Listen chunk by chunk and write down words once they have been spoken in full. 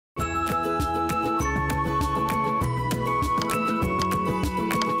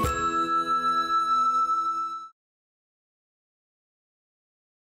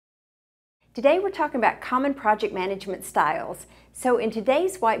Today we're talking about common project management styles. So in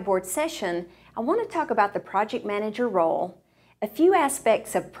today's whiteboard session, I want to talk about the project manager role, a few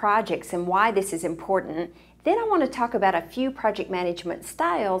aspects of projects and why this is important. Then I want to talk about a few project management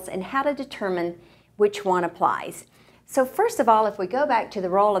styles and how to determine which one applies. So first of all, if we go back to the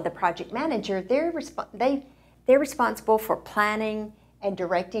role of the project manager, they're responsible for planning and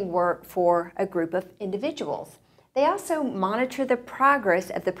directing work for a group of individuals. They also monitor the progress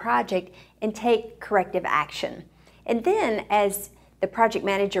of the project and take corrective action. And then as the project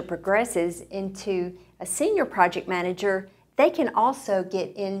manager progresses into a senior project manager, they can also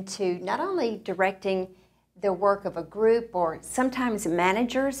get into not only directing the work of a group or sometimes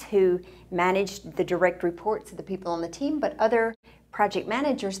managers who manage the direct reports of the people on the team, but other project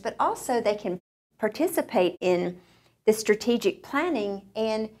managers, but also they can participate in the strategic planning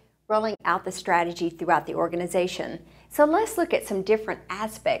and rolling out the strategy throughout the organization. So let's look at some different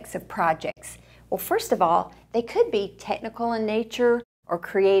aspects of projects. Well, first of all, they could be technical in nature or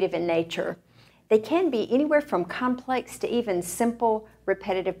creative in nature. They can be anywhere from complex to even simple,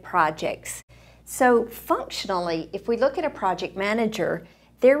 repetitive projects. So functionally, if we look at a project manager,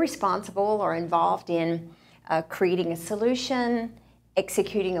 they're responsible or involved in creating a solution,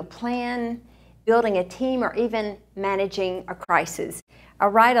 executing a plan, building a team, or even managing a crisis. I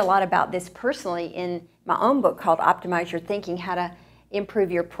write a lot about this personally in my own book called Optimize Your Thinking, How to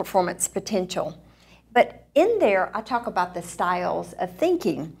Improve Your Performance Potential. But in there, I talk about the styles of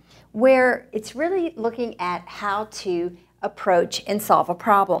thinking, where it's really looking at how to approach and solve a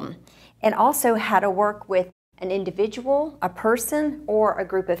problem, and also how to work with an individual, a person, or a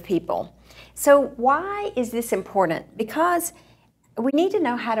group of people. So why is this important? Because we need to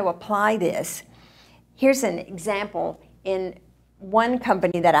know how to apply this. Here's an example. In one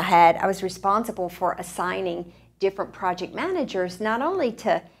company that I had, I was responsible for assigning different project managers, not only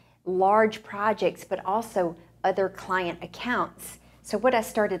to large projects, but also other client accounts. So what I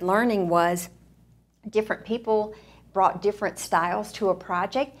started learning was different people brought different styles to a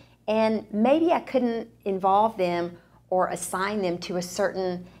project, and maybe I couldn't involve them or assign them to a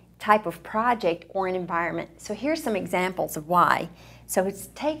certain type of project or an environment. So here's some examples of why. So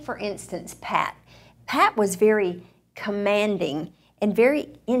take for instance Pat. Pat was very commanding and very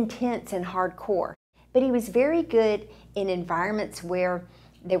intense and hardcore, but he was very good in environments where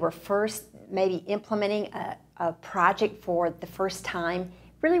they were first maybe implementing a project for the first time,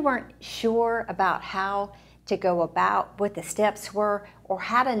 really weren't sure about how to go about what the steps were or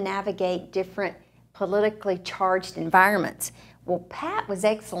how to navigate different politically charged environments. Well, Pat was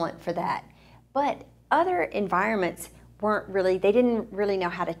excellent for that, but other environments they didn't really know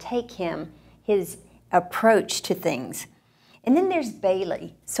how to take his approach to things. And then there's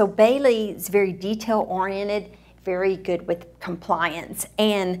Bailey. So Bailey is very detail-oriented, very good with compliance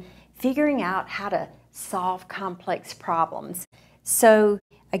and figuring out how to solve complex problems. So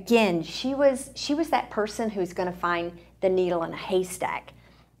again, she was that person who's going to find the needle in a haystack.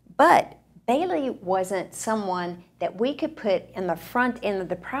 But Bailey wasn't someone that we could put in the front end of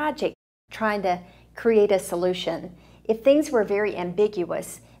the project trying to create a solution. If things were very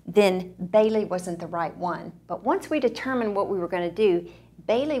ambiguous, then Bailey wasn't the right one. But once we determined what we were going to do,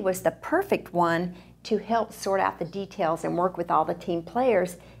 Bailey was the perfect one to help sort out the details and work with all the team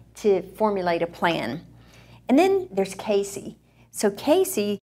players to formulate a plan. And then there's Casey. So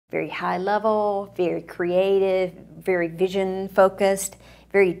Casey, very high level, very creative, very vision focused,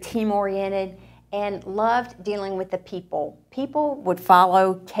 very team oriented, and loved dealing with the people. People would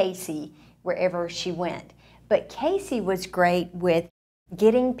follow Casey wherever she went. But Casey was great with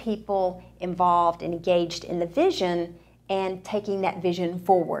getting people involved and engaged in the vision and taking that vision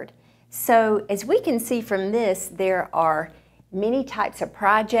forward. So as we can see from this, there are many types of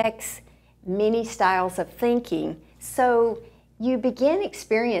projects, many styles of thinking. So you begin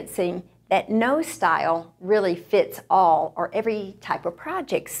experiencing that no style really fits all or every type of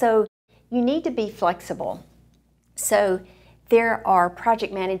project. So you need to be flexible. So there are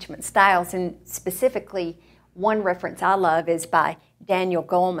project management styles, and specifically one reference I love is by Daniel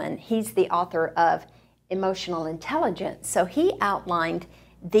Goleman. He's the author of Emotional Intelligence. So he outlined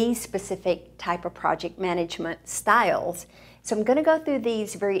these specific type of project management styles. So I'm going to go through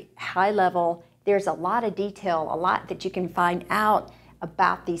these very high level. There's a lot of detail, a lot that you can find out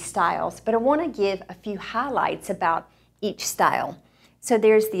about these styles, but I want to give a few highlights about each style. So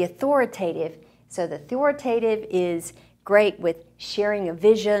there's the authoritative. So the authoritative is great with sharing a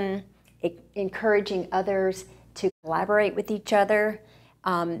vision, encouraging others to collaborate with each other.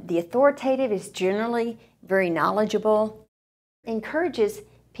 The authoritative is generally very knowledgeable, encourages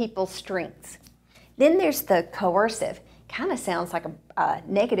people's strengths. Then there's the coercive. kind of sounds like a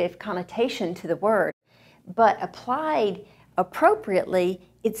negative connotation to the word, but applied appropriately,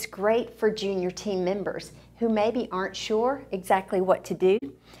 it's great for junior team members who maybe aren't sure exactly what to do.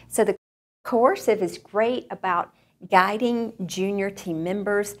 So the coercive is great about guiding junior team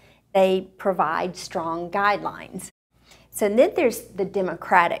members. They provide strong guidelines. So then there's the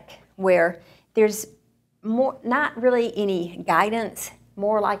democratic, where there's not really any guidance,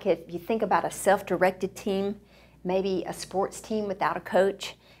 more like if you think about a self-directed team, maybe a sports team without a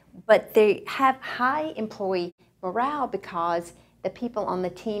coach, but they have high employee morale because the people on the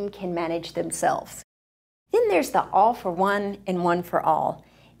team can manage themselves. Then there's the all for one and one for all.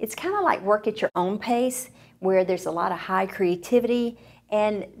 It's kind of like work at your own pace, where there's a lot of high creativity,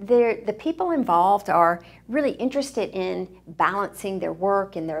 and the people involved are really interested in balancing their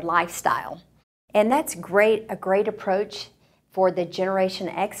work and their lifestyle. And that's great, a great approach for the Generation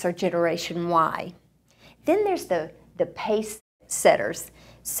X or Generation Y. Then there's the pace setters.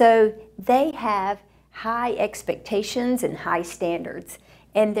 So they have high expectations and high standards,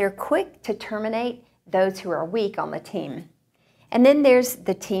 and they're quick to terminate those who are weak on the team. And then there's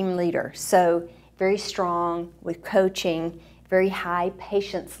the team leader. So very strong with coaching, very high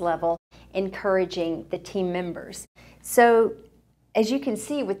patience level, encouraging the team members. So as you can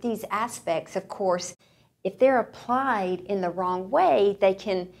see with these aspects, of course, if they're applied in the wrong way, they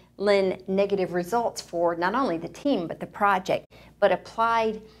can lend negative results for not only the team but the project. But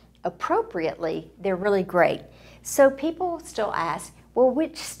applied appropriately, they're really great. So people still ask, well,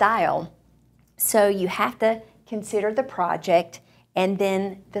 which style? So you have to consider the project and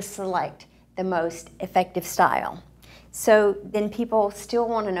then select the most effective style. So then people still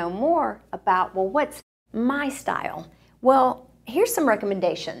want to know more about, well, what's my style? Well, here's some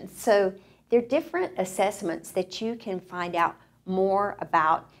recommendations. So there are different assessments that you can find out more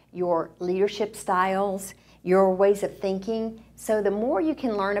about your leadership styles, your ways of thinking. So the more you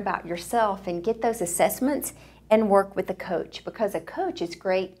can learn about yourself and get those assessments and work with a coach, because a coach is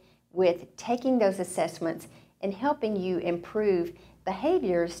great with taking those assessments and helping you improve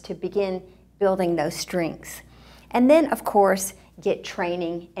behaviors to begin building those strengths. And then, of course, get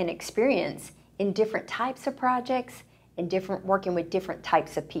training and experience in different types of projects and working with different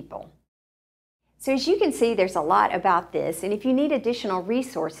types of people. So as you can see, there's a lot about this, and if you need additional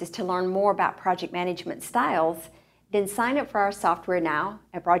resources to learn more about project management styles, then sign up for our software now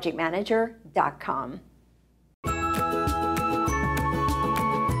at projectmanager.com.